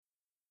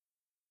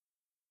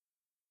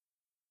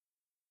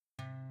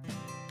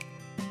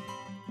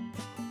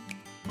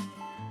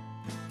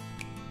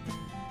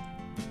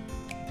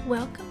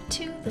Welcome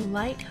to the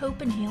Light,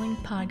 Hope, and Healing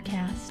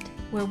podcast,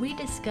 where we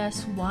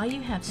discuss why you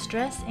have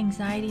stress,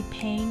 anxiety,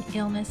 pain,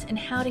 illness, and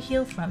how to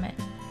heal from it.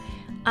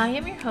 I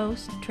am your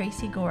host,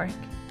 Tracy Gorick.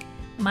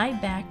 My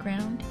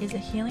background is a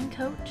healing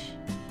coach,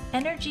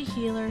 energy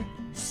healer,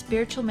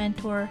 spiritual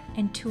mentor,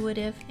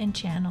 intuitive, and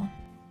channel.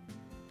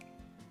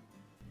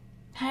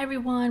 Hi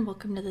everyone,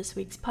 welcome to this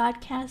week's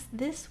podcast.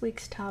 This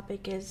week's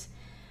topic is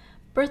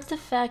birth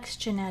defects,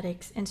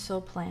 genetics, and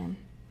soul plan.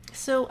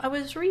 So I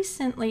was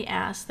recently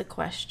asked the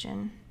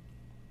question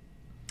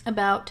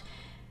about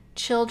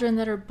children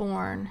that are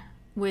born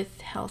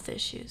with health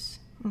issues,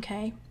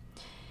 okay?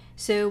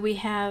 So we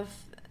have,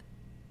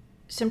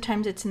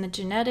 sometimes it's in the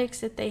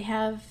genetics that they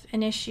have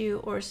an issue,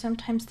 or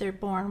sometimes they're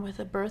born with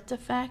a birth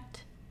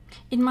defect.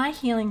 In my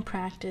healing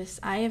practice,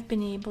 I have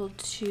been able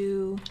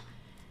to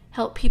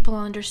help people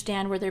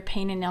understand where their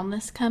pain and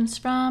illness comes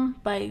from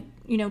by,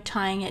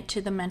 tying it to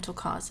the mental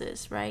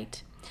causes,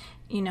 right?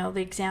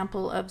 The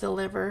example of the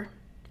liver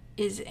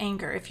is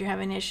anger. If you're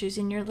having issues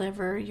in your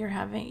liver, you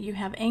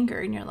have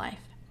anger in your life,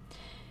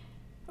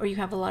 or you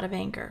have a lot of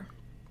anger.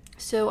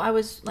 So I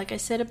was, like I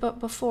said about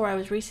before, I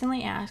was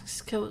recently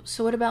asked,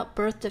 so what about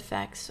birth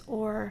defects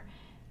or,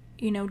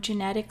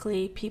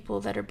 genetically people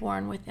that are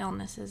born with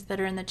illnesses that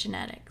are in the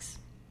genetics?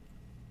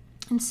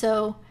 And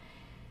so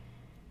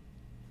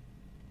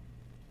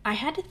I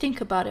had to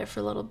think about it for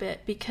a little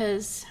bit,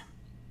 because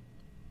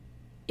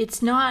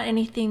it's not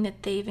anything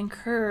that they've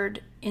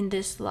incurred in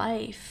this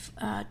life,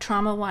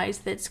 trauma-wise,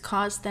 that's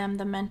caused them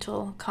the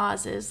mental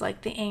causes,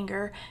 like the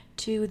anger,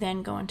 to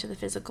then go into the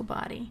physical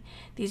body.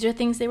 These are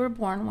things they were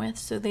born with,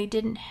 so they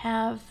didn't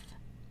have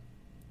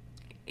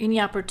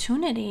any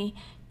opportunity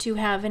to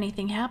have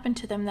anything happen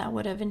to them that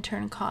would have in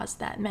turn caused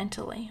that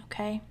mentally,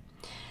 okay?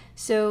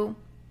 So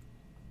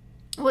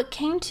what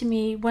came to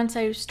me once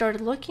I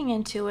started looking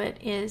into it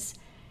is,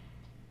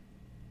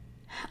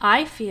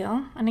 I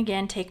feel, and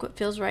again, take what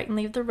feels right and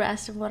leave the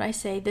rest of what I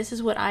say. This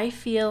is what I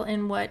feel,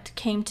 and what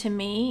came to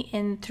me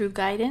and through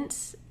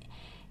guidance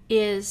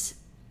is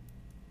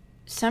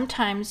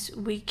sometimes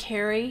we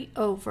carry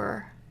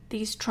over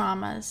these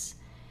traumas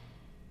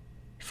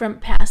from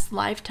past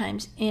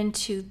lifetimes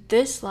into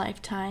this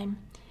lifetime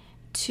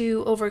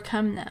to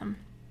overcome them.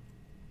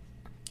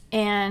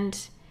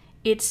 And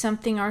it's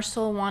something our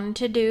soul wanted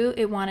to do.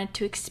 It wanted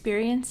to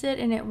experience it,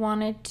 and it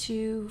wanted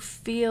to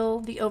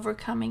feel the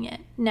overcoming it.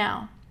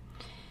 Now,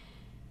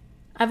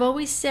 I've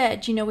always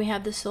said, we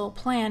have the soul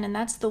plan, and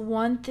that's the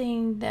one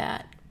thing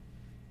that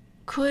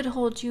could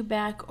hold you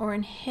back or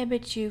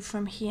inhibit you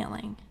from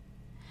healing,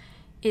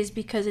 is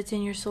because it's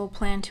in your soul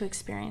plan to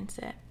experience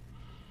it.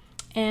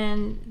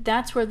 And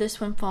that's where this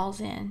one falls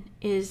in,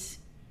 is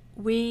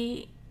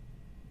we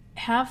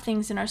have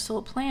things in our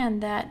soul plan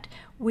that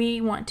we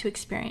want to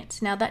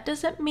experience. Now, that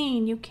doesn't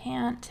mean you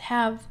can't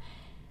have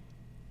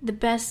the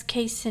best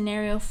case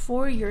scenario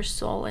for your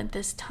soul at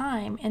this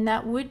time, and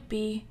that would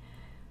be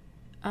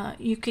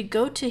you could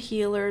go to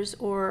healers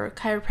or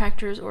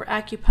chiropractors or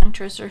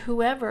acupuncturists or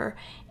whoever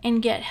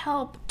and get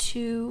help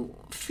to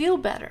feel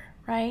better,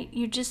 right?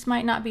 You just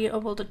might not be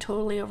able to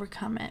totally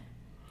overcome it.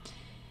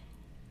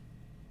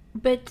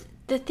 But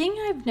the thing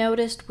I've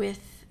noticed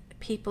with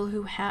people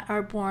who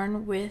are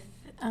born with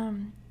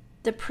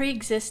the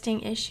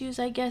pre-existing issues,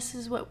 I guess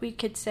is what we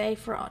could say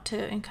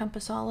to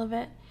encompass all of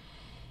it.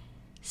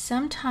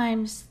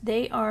 Sometimes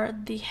they are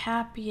the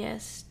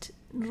happiest,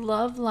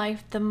 love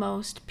life the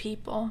most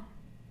people,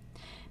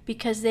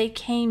 because they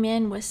came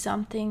in with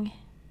something,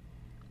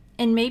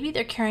 and maybe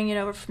they're carrying it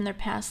over from their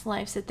past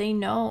lives that they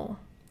know.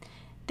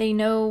 They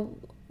know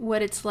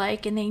what it's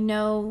like, and they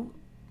know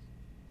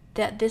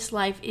that this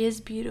life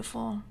is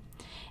beautiful.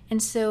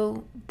 And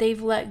so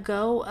they've let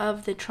go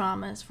of the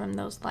traumas from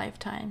those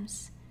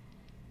lifetimes.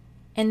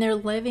 And they're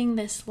living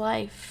this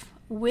life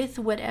with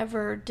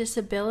whatever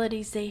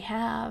disabilities they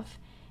have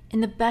in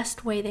the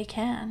best way they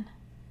can.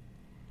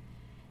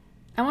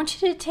 I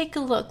want you to take a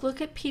look.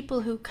 Look at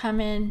people who come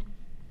in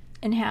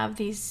and have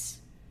these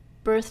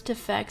birth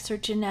defects or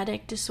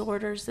genetic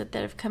disorders that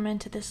have come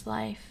into this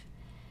life.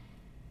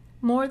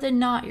 More than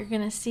not, you're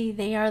going to see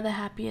they are the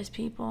happiest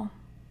people.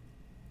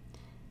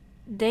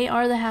 They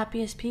are the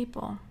happiest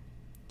people.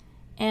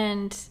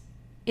 And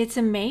it's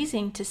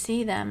amazing to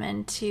see them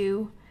and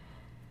to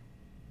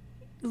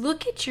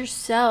look at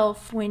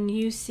yourself when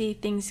you see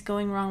things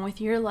going wrong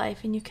with your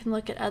life, and you can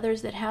look at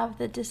others that have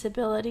the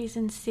disabilities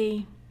and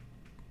see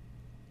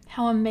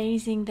how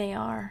amazing they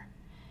are,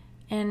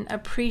 and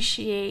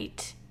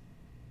appreciate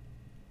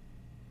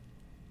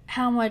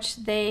how much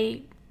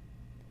they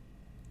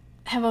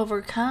have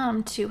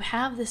overcome to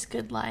have this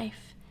good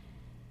life.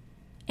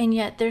 And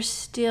yet they're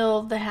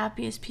still the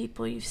happiest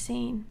people you've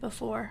seen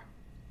before.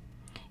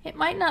 It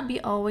might not be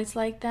always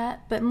like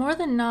that, but more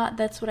than not,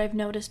 that's what I've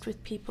noticed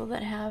with people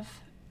that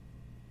have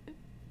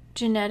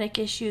genetic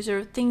issues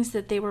or things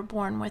that they were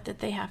born with that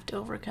they have to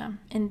overcome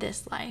in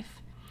this life.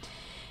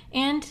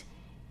 And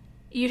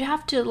you'd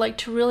have to,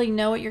 to really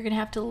know it, you're going to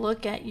have to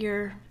look at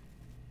your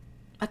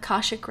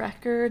Akashic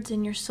records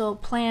and your soul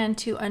plan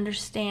to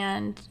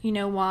understand,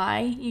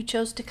 why you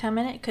chose to come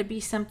in. It could be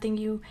something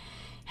you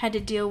had to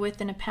deal with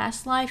in a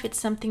past life. It's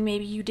something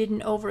maybe you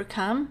didn't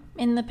overcome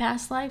in the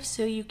past life,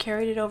 so you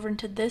carried it over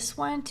into this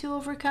one to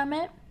overcome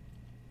it.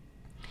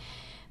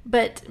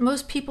 But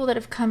most people that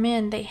have come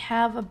in, they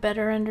have a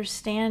better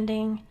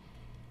understanding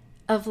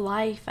of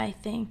life, I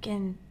think,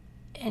 and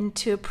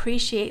to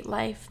appreciate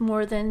life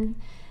more than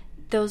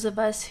those of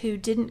us who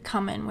didn't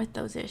come in with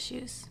those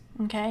issues.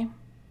 Okay?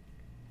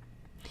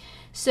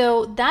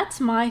 So that's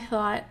my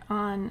thought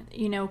on,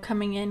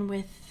 coming in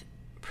with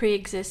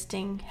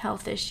pre-existing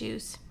health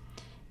issues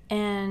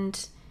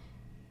and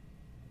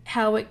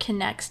how it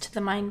connects to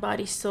the mind,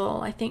 body,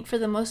 soul. I think for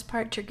the most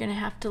part, you're going to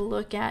have to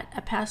look at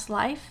a past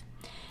life.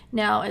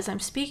 Now, as I'm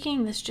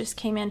speaking, this just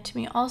came into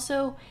me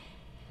also.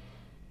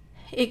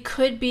 It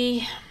could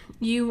be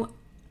you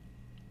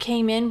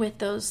came in with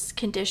those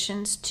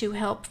conditions to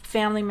help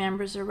family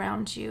members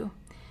around you.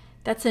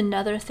 That's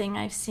another thing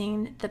I've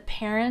seen. The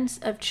parents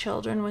of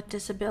children with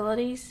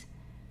disabilities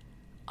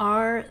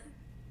are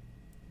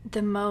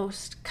the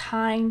most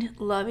kind,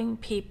 loving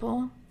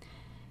people,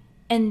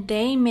 and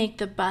they make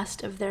the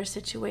best of their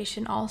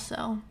situation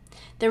also.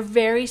 They're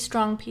very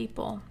strong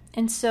people,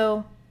 and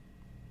so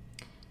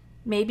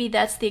maybe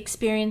that's the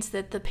experience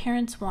that the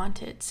parents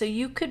wanted. So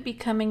you could be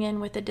coming in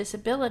with a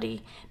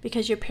disability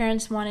because your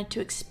parents wanted to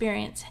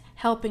experience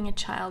helping a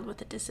child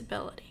with a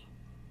disability.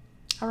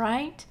 All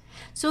right?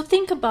 So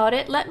think about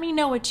it. Let me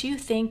know what you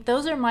think.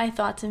 Those are my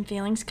thoughts and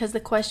feelings because the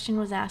question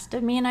was asked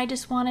of me and I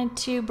just wanted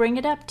to bring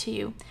it up to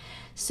you.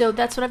 So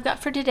that's what I've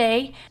got for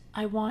today.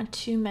 I want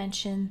to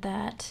mention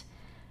that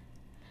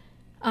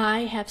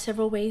I have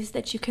several ways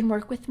that you can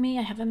work with me.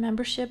 I have a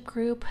membership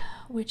group,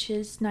 which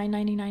is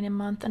 $9.99 a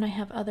month, and I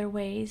have other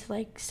ways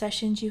like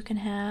sessions you can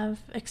have,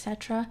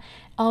 etc.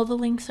 All the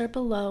links are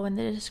below in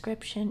the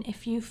description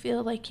if you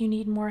feel like you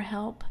need more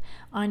help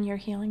on your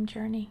healing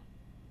journey.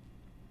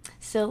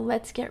 So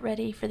let's get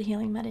ready for the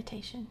healing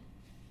meditation.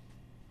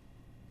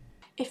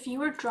 If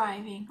you are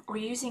driving or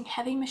using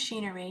heavy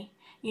machinery,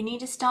 you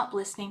need to stop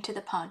listening to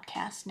the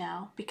podcast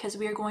now because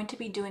we are going to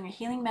be doing a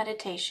healing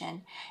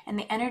meditation and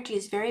the energy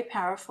is very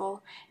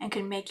powerful and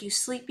can make you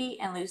sleepy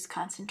and lose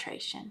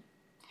concentration.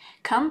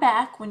 Come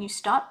back when you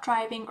stop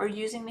driving or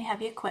using the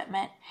heavy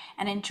equipment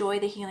and enjoy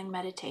the healing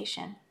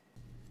meditation.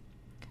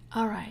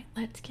 All right,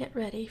 let's get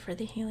ready for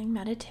the healing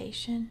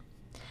meditation.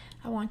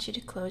 I want you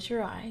to close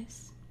your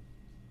eyes.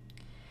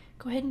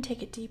 Go ahead and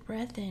take a deep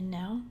breath in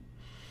now.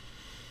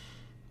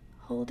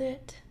 Hold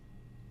it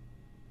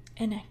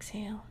and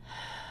exhale.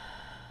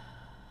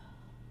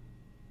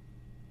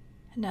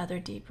 Another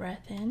deep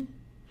breath in.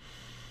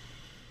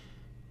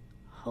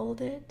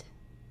 Hold it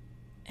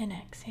and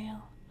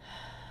exhale.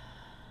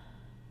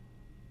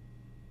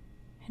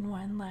 And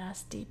one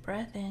last deep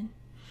breath in.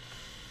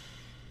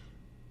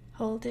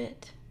 Hold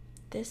it.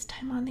 This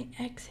time on the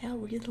exhale,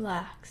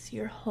 relax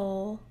your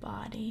whole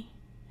body.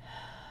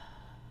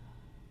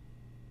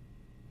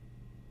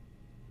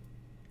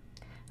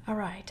 All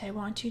right, I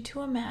want you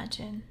to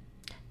imagine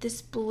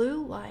this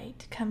blue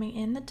light coming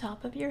in the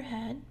top of your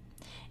head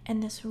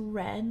and this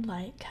red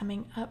light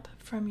coming up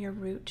from your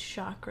root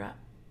chakra,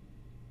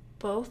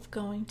 both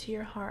going to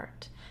your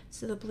heart.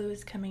 So the blue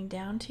is coming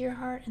down to your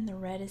heart and the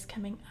red is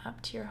coming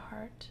up to your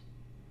heart.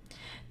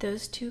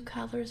 Those two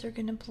colors are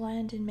going to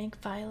blend and make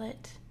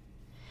violet.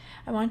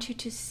 I want you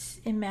to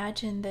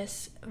imagine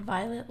this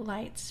violet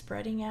light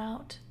spreading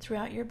out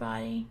throughout your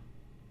body.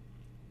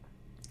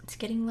 It's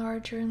getting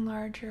larger and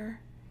larger.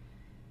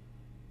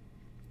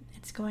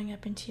 It's going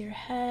up into your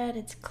head.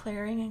 It's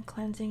clearing and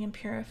cleansing and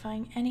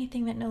purifying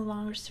anything that no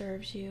longer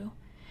serves you.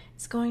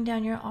 It's going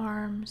down your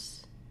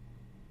arms,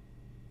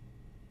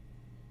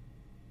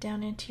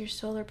 down into your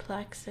solar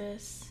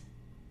plexus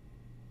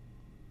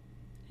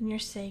and your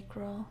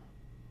sacral,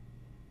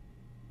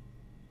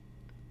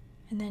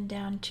 and then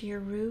down to your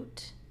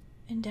root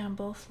and down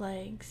both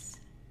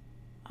legs,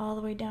 all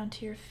the way down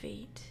to your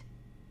feet.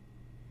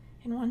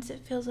 And once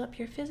it fills up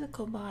your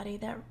physical body,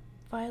 that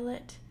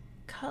violet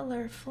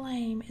color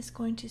flame is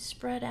going to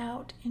spread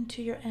out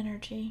into your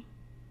energy,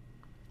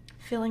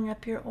 filling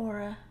up your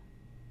aura,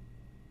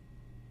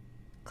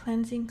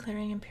 cleansing,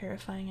 clearing, and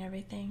purifying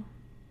everything.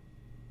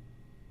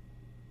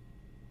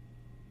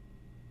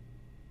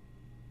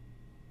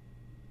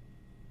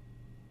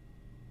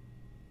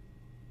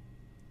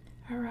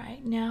 All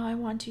right, now I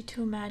want you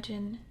to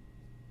imagine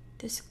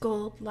this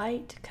gold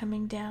light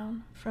coming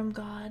down from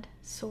God,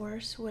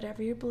 Source,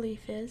 whatever your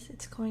belief is.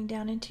 It's going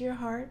down into your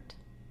heart.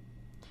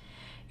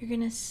 You're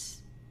going to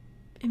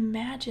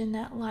imagine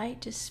that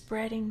light just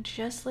spreading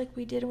just like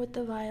we did with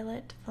the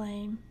violet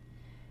flame,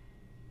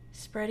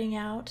 spreading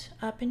out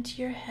up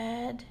into your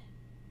head,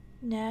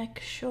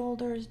 neck,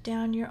 shoulders,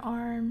 down your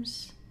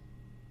arms,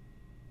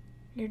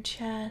 your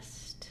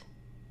chest,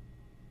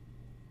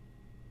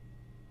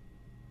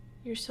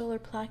 your solar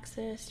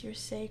plexus, your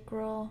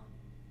sacral,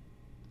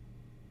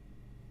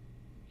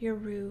 your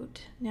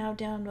root, now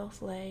down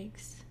both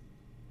legs,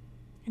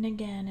 And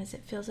again, as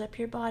it fills up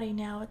your body,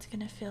 now it's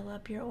going to fill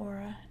up your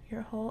aura,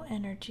 your whole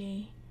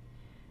energy.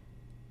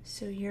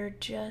 So you're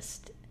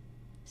just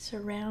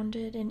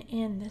surrounded and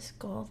in this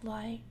gold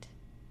light.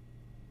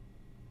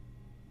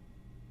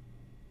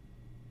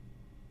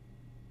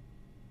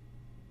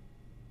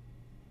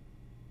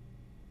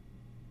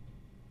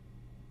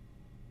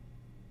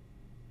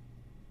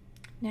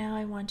 Now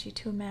I want you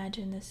to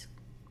imagine this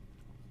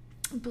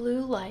blue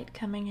light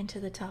coming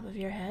into the top of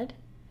your head.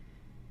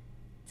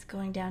 It's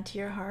going down to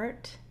your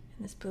heart,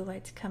 and this blue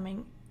light's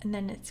coming, and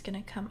then it's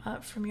going to come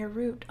up from your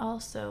root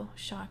also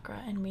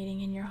chakra and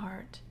meeting in your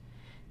heart.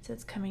 So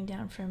it's coming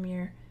down from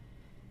your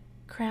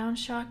crown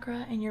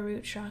chakra and your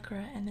root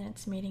chakra, and then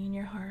it's meeting in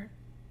your heart.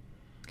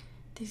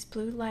 These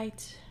blue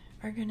lights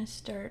are going to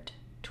start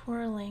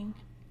twirling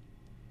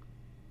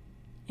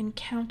in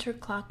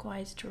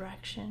counterclockwise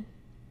direction.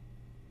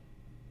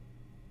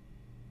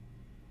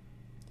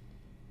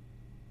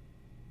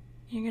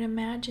 You're going to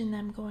imagine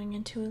them going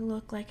into a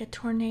look like a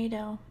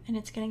tornado, and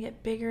it's going to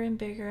get bigger and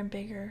bigger and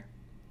bigger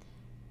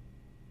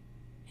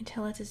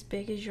until it's as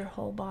big as your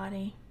whole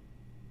body.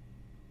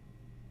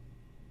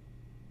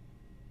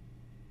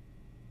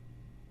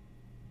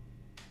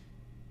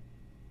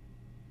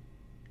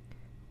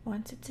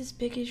 Once it's as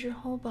big as your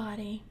whole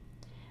body,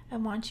 I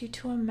want you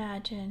to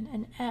imagine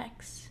an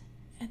X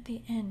at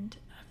the end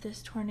of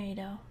this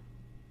tornado.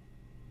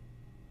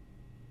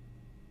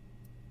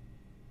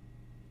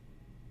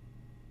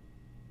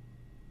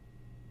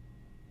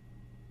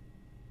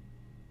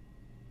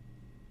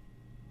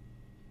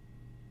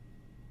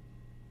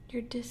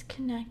 You're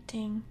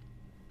disconnecting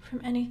from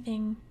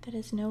anything that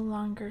is no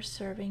longer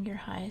serving your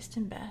highest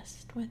and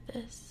best with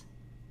this.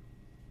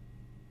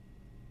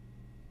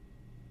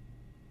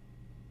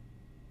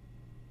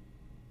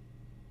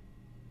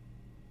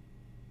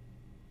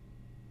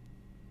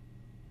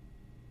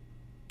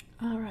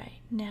 All right,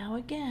 now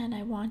again,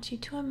 I want you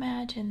to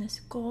imagine this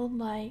gold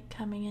light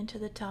coming into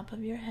the top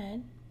of your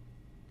head.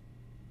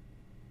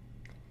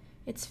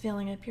 It's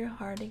filling up your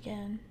heart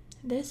again.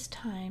 This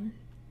time,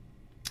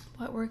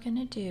 what we're going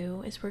to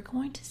do is we're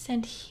going to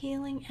send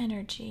healing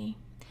energy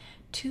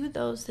to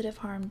those that have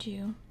harmed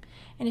you.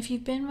 And if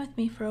you've been with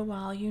me for a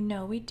while, you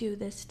know we do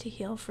this to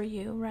heal for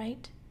you,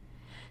 right?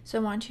 So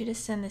I want you to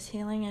send this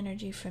healing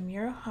energy from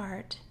your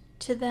heart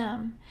to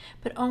them,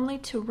 but only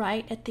to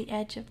right at the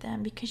edge of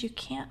them, because you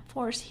can't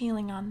force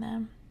healing on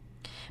them.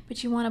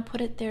 But you want to put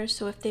it there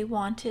so if they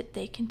want it,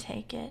 they can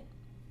take it.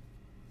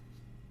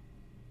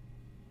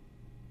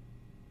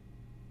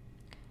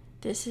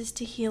 This is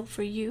to heal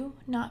for you,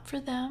 not for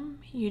them.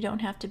 You don't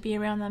have to be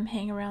around them,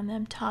 hang around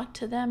them, talk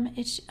to them.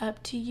 It's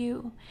up to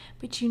you.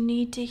 But you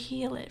need to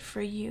heal it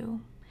for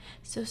you.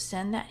 So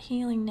send that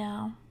healing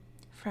now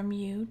from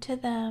you to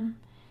them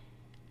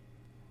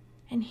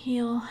and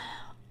heal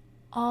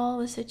all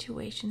the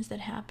situations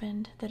that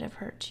happened that have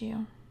hurt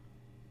you.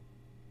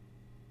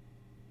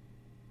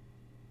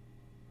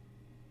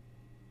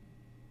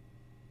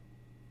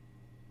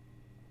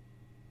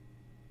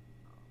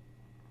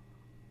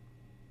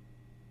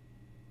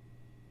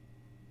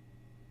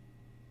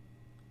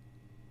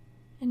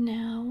 And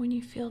now, when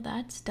you feel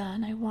that's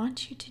done, I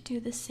want you to do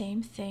the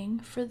same thing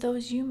for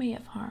those you may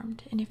have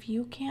harmed. And if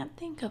you can't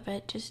think of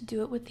it, just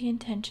do it with the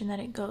intention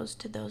that it goes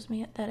to those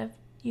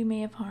you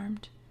may have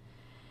harmed.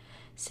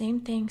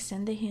 Same thing,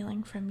 send the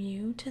healing from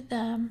you to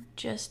them,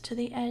 just to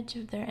the edge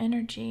of their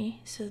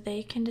energy, so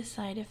they can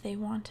decide if they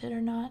want it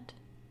or not.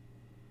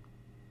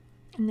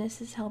 And this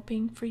is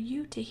helping for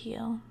you to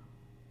heal.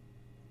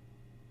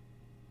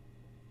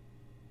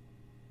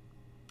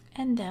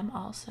 And them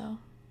also.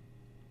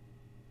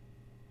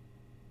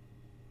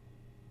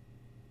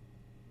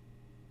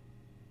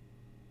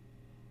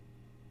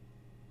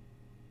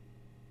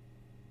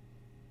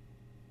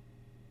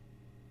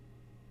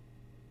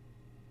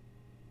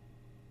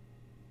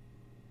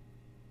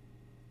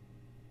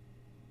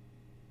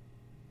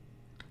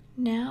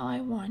 Now I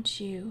want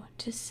you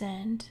to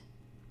send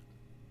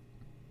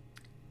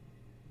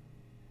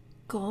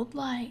gold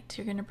light.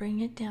 You're going to bring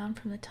it down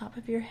from the top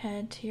of your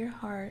head to your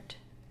heart.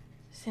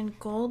 Send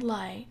gold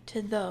light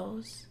to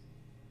those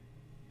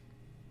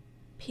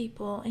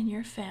people in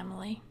your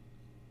family.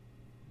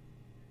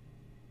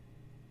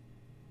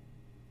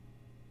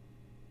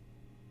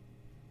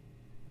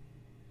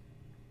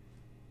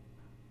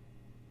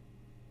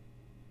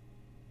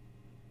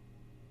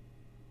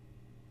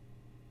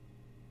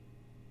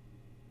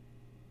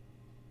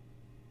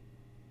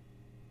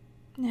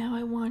 Now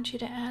I want you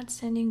to add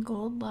sending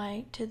gold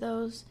light to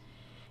those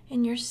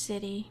in your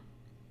city.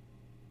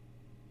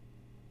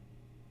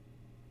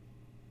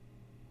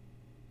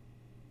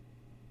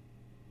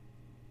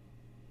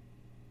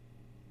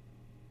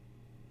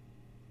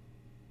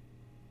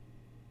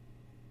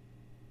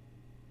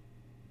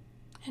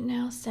 And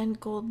now send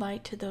gold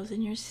light to those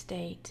in your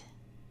state.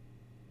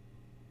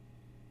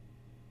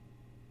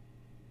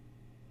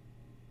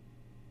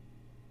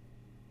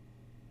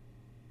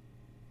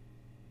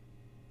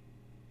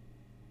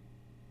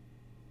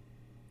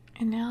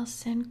 And now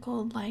send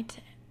gold light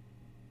to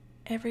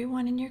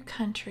everyone in your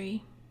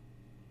country.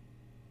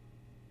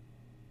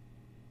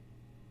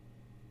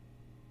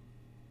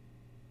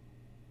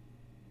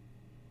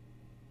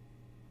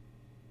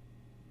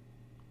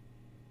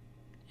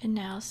 And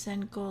now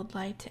send gold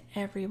light to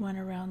everyone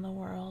around the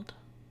world.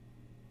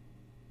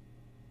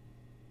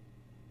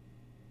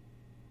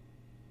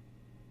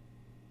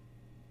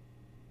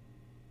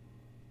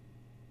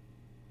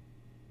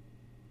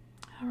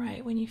 All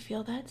right, when you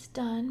feel that's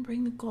done,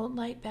 bring the gold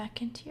light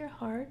back into your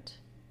heart.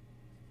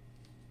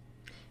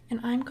 And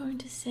I'm going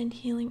to send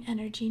healing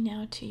energy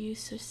now to you,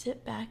 so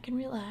sit back and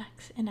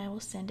relax, and I will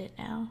send it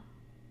now.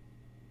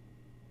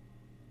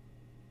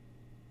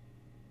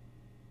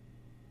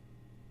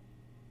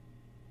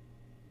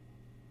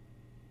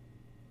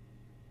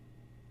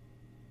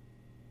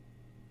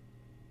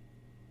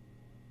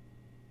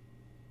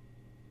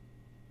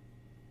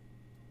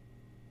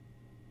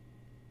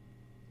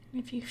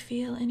 If you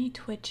feel any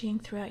twitching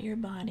throughout your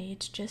body,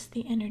 it's just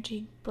the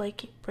energy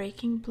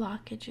breaking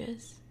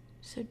blockages.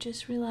 So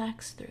just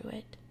relax through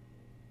it.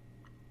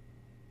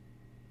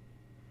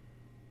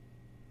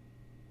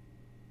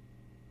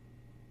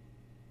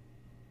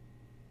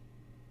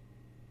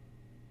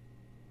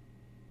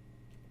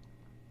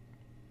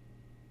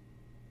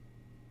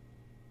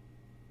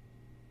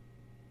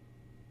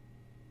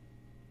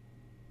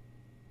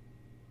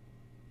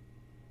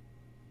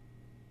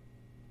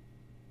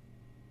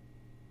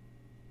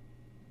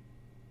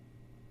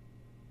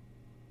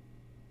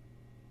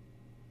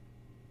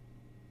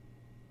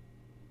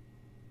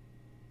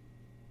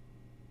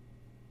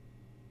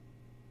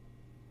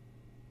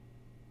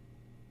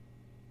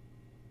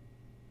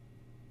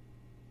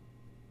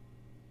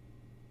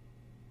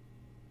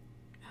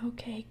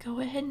 Okay,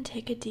 go ahead and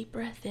take a deep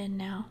breath in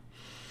now.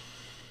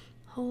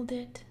 Hold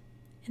it.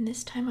 And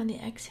this time on the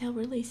exhale,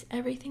 release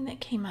everything that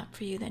came up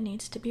for you that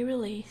needs to be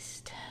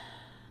released.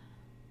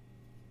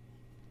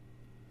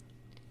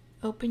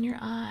 Open your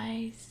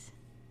eyes.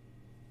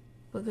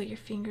 Wiggle your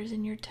fingers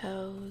and your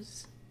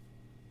toes.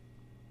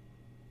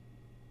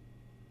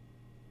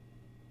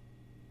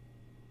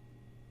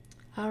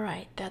 All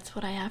right, that's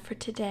what I have for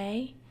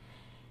today.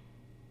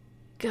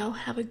 Go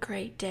have a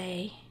great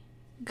day.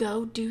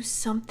 Go do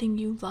something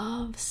you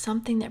love,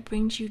 something that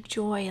brings you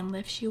joy and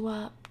lifts you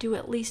up. Do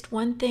at least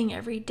one thing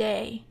every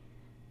day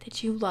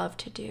that you love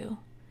to do.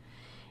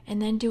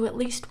 And then do at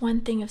least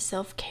one thing of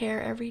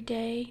self-care every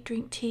day.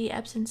 Drink tea,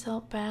 Epsom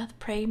salt bath,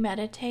 pray,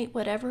 meditate,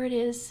 whatever it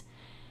is.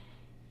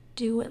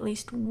 Do at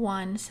least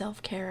one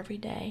self-care every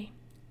day.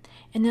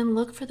 And then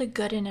look for the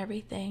good in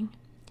everything.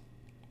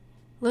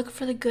 Look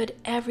for the good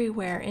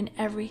everywhere in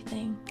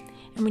everything.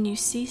 And when you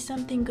see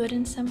something good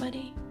in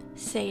somebody,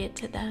 say it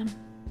to them.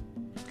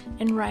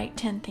 And write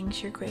 10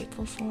 things you're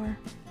grateful for.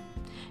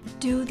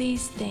 Do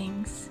these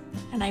things,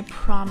 and I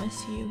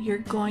promise you, you're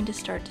going to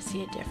start to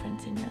see a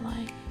difference in your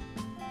life.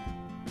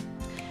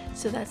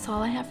 So that's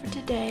all I have for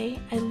today.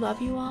 I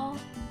love you all.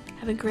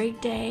 Have a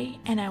great day,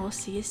 and I will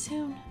see you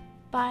soon.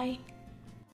 Bye.